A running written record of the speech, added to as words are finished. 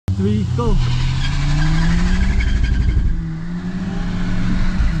3, go.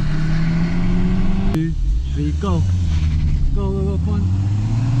 2, 3, go. Go, go, go, come on.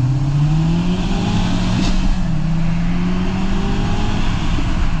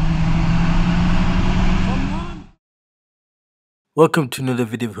 Welcome to another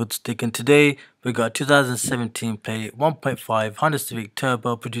video of Hoodstick, and today we got a 2017 plate 1.5 Honda Civic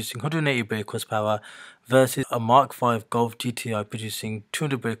Turbo producing 180 brake horsepower versus a Mark V Golf GTI producing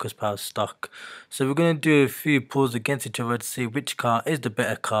 200 brake horsepower stock. So we're going to do a few pulls against each other to see which car is the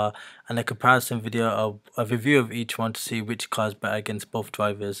better car, and a comparison video of a review of each one to see which car is better against both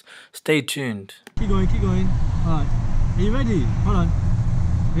drivers. Stay tuned. Keep going, keep going. Alright, are you ready? Hold on.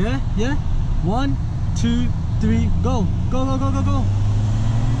 Yeah, yeah. 1, 2, 3, go! Go, go, go, go, go!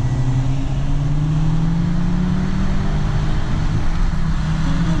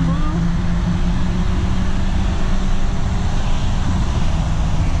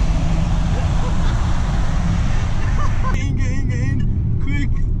 Get in! Quick!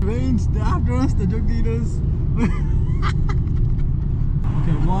 Range, they're after us, the drug dealers!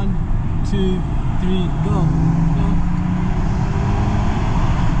 Okay, 1, 2, 3, go! Go!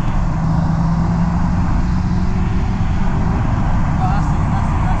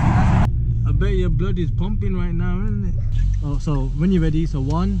 I bet your blood is pumping right now, isn't it? Oh, so when you're ready, so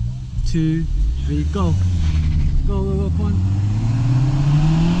 1, 2, 3, go. Go, go, go, come on.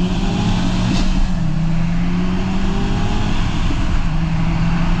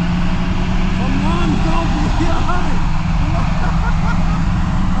 Come on, go, behind!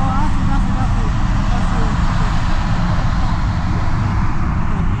 Oh, that's it.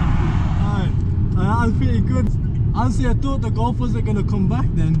 Alright, that was pretty good. Honestly, I thought the Golf wasn't going to come back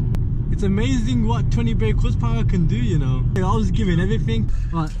then. It's amazing what 20 brake horsepower can do, you know. I was giving everything.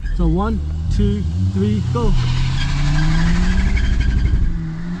 Alright, so 1, 2, 3, go.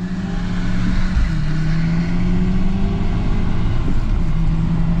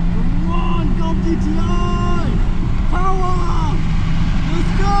 Come on, Golf GTI! Power!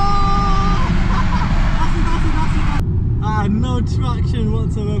 Let's go! That's it. I had no traction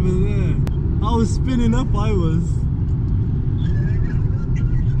whatsoever there. I was spinning up, I was.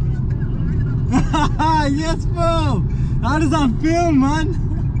 Yes, bro! How does that feel, man?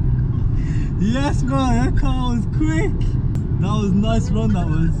 Yes, bro, that car was quick. That was a nice run, that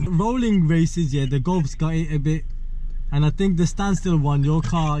was. Rolling races, yeah, the Golf's got it a bit. And I think the standstill one, your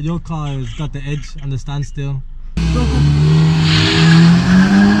car has got the edge on the standstill.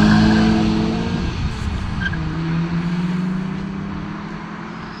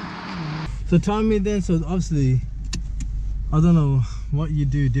 So tell me then, so obviously, I don't know what you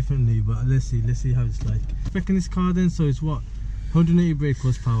do differently, but let's see how it's like. Expecting this car then, so it's what? 180 brake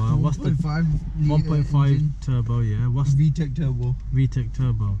horsepower. What's the 1.5 turbo, yeah. What's VTEC turbo. VTEC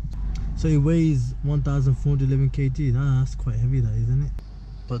turbo. So it weighs 1,411 kg. That's quite heavy, that, isn't it?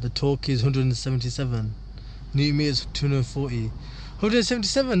 But the torque is 177. Newton meters 240.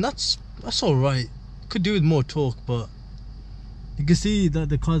 177, that's alright. Could do with more torque, but you can see that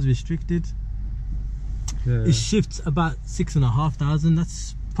the car's restricted. Yeah. It shifts about 6,500.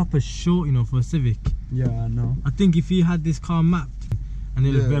 That's proper short, you know, for a Civic. Yeah, I know. I think if you had this car mapped and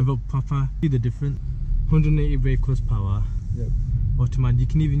it'll rev up proper, see the difference. 180 brake horsepower. Yep. Automatic. You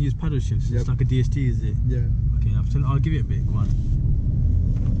can even use paddle shifts. Yep. It's like a DST, is it? Yeah. Okay, I'll give it a bit. Come on.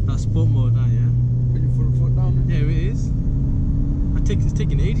 That's sport mode now, yeah. Put your full foot down. Yeah, it is. It's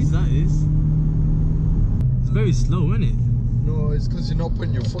taking 80s. That is. It's very slow, isn't it? No, it's because you're not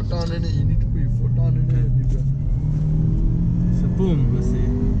putting your foot down in it. You need to put your foot down in it. So boom, let's see.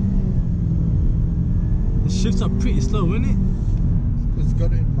 The shifts are pretty slow, isn't it? It's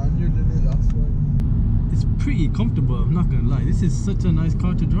got it in manual in it, that's why. It's pretty comfortable, I'm not gonna lie. This is such a nice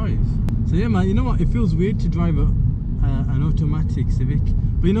car to drive. So yeah, man, you know what? It feels weird to drive an automatic Civic,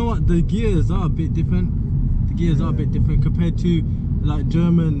 but you know what? The gears are a bit different. The gears are a bit different compared to like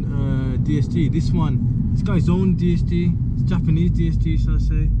German DSG. This one, it's got its own DSG. It's Japanese DSG, shall I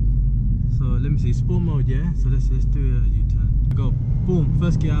say? So let me see, sport mode, yeah. So let's do a U-turn. Go, boom.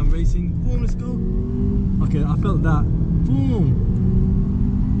 First gear, I'm racing. Boom, let's go. Okay, I felt that. Boom.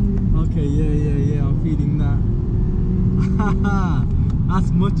 Okay, yeah. I'm feeling that.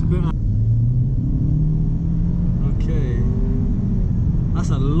 That's much better. Okay, that's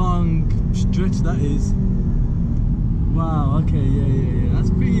a long stretch. That is. Wow. Okay, yeah. That's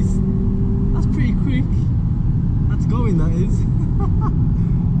pretty quick. That's going. That is.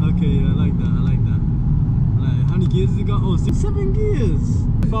 Okay, yeah, I like that. How many gears has it got? Oh, 7 gears.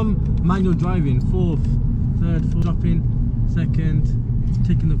 If I'm manual driving, 4th, 3rd, 4th, dropping, 2nd,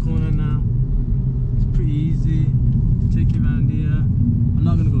 taking the corner now. It's pretty easy. Take it around here. I'm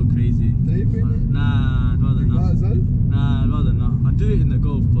not gonna go crazy. in it? Nah, I'd rather You not. might as well. Nah, I'd rather not. I do it in the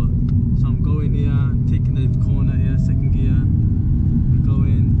Golf, but so I'm going here, taking the corner here, second gear, we go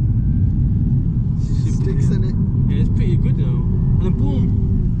in, shift Sticks here. in it. Yeah, it's pretty good, you know. And then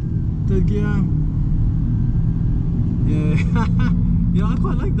boom, third gear. Yeah, yeah, I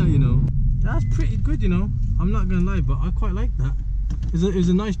quite like that, you know. That's pretty good, you know. I'm not gonna lie, but I quite like that. It was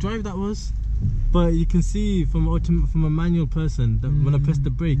a nice drive that was. But you can see from a manual person that when I pressed the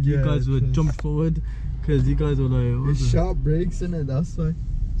brake, you guys would jump forward because you guys were like, It's sharp brakes in it, that's why.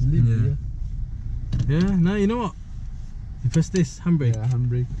 Just leave it here. Yeah, no, you know what? You press this handbrake. Yeah,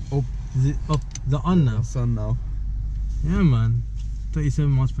 handbrake. Up. Is it up? Is it on now? It's on now. Yeah, man.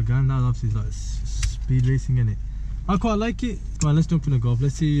 37 miles per gallon. That obviously is like speed racing, innit? I quite like it. Come on, let's jump in the Golf.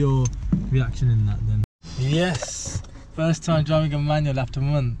 Let's see your reaction in that then. Yes! First time driving a manual after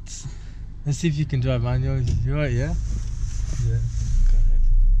months. Let's see if you can drive manual. You right, yeah? Yeah. Go ahead.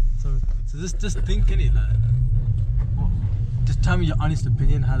 So just think, innit? Like, what, just tell me your honest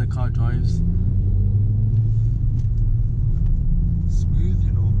opinion how the car drives. Smooth,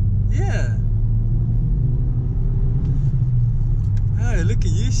 you know. Yeah. Hey, look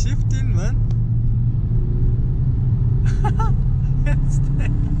at you shifting, man. Look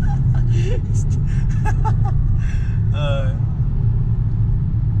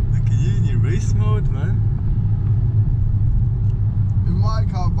at you in your race mode, man. In my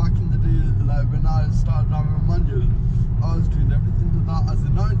car back in the day, like when I started driving a manual, I was doing everything to that, as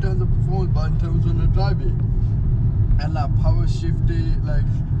in not in terms of performance, but in terms of when I drive it. And like power shift it, like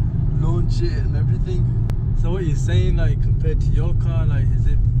launch it and everything. So what you're saying, like compared to your car, like is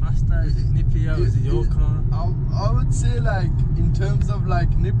it faster, is it nippier, is it your car? I would say like in terms of like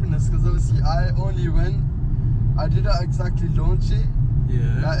nippiness, because obviously I didn't exactly launch it.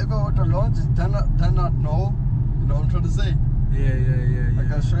 Yeah. Like if I were to launch it, then I'd know. You know what I'm trying to say? Yeah. Like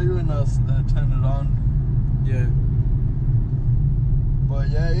I'll show you when I turn around. Yeah. But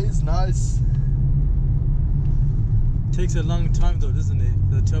yeah, it's nice. Takes a long time though, doesn't it?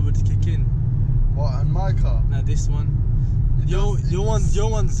 The turbo to kick in. What, in my car? Now this one. Your one's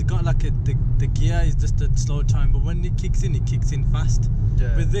got like the gear is just a slow time, but when it kicks in fast.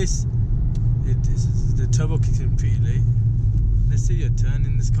 Yeah. With this, the turbo kicks in pretty late. Let's see your turn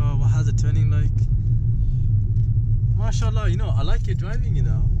in this car. What has the turning like? Mashallah, you know, I like your driving, you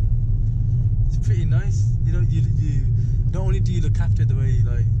know. It's pretty nice. You know, you not only do you look after the way you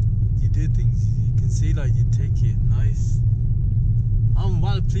do things, you can see like you take it nice. I'm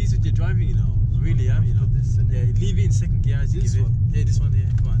well pleased with your driving, you know. I really am, you know. Yeah, leave it in second gear as you give it. Yeah, this one, yeah,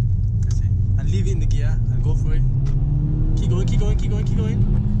 come on. That's it. And leave it in the gear and go for it. Keep going.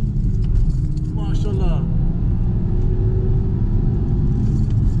 Mashallah.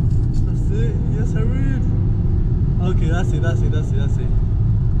 That's it. Yes, Harood. Okay, that's it. That's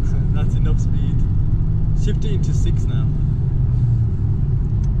enough speed. Shift it into 6 now.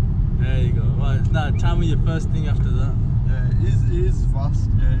 There you go. Right, now tell me your first thing after that. Yeah, it is fast.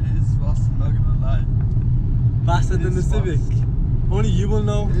 Yeah, it is fast, I'm not gonna lie. Faster than the Civic? Only you will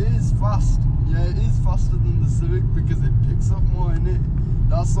know. It is fast. Yeah, it is faster than the Civic because it picks up more in it.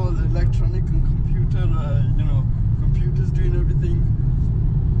 That's all electronic and computer, you know, computers doing everything.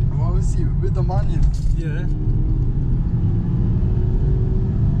 And obviously with the manual. Yeah.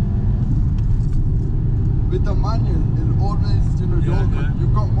 With the manual, it'll always, you know,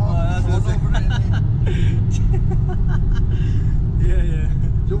 you've got more control over it. Yeah.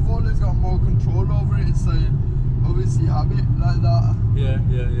 You've always got more control over it, so obviously you have it like that. Yeah.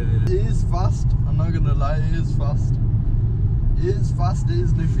 It is fast, I'm not gonna lie, it is fast. It is fast, it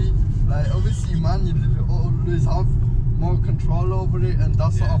is nippy. Like obviously manual, you always have more control over it, and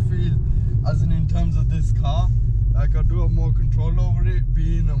that's what I feel as in terms of this car. Like I do have more control over it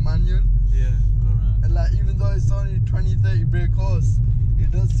being a manual. Yeah, alright. And like even though it's only 20-30 brake horse,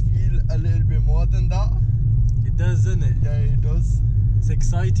 it does feel a little bit more than that. It does, doesn't it? Yeah, it does. It's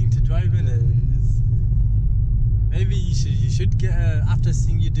exciting to drive, isn't it? It is. Maybe you should get after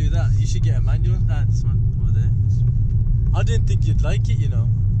seeing you do that, you should get a manual. This one over there. I didn't think you'd like it, you know.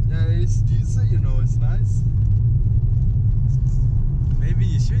 Yeah, it's decent, you know, it's nice. Maybe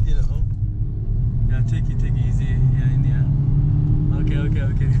you should, you know. Yeah, take it easy. Yeah, in the air.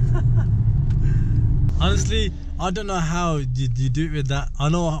 Okay. Honestly, I don't know how you do it with that. I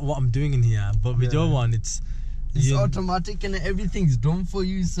know what I'm doing in here, but with your one, it's automatic and everything's done for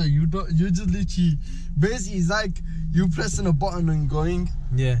you, so you just literally, basically it's like you pressing a button and going.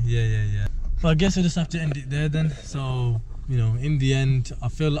 Yeah. But I guess I just have to end it there then. So, you know, in the end, I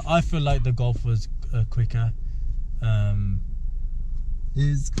feel like the Golf was quicker.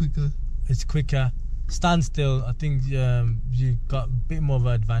 It's quicker. It's quicker. standstill, I think you got a bit more of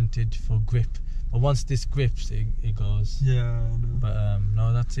an advantage for grip. But once this grips, it goes. Yeah, I know. But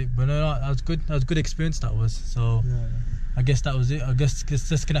no, that's it. But no, that was good. That was a good experience. That was. So Yeah. I guess that was it. I guess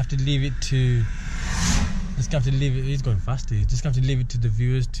just gonna have to leave it to. Just gonna have to leave it. He's going faster. Just gonna have to leave it to the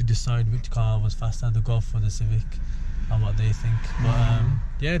viewers to decide which car was faster, the Golf or the Civic, and what they think. But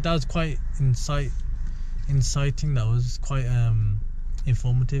yeah, that was quite inciting. That was quite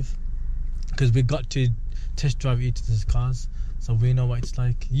informative, because we got to test drive each of these cars, so we know what it's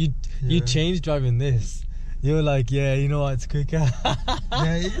like. You changed driving this. You were like, yeah, you know what, it's quicker.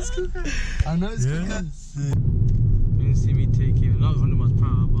 Yeah, it is quicker. I know it's quicker. You can see me taking not 100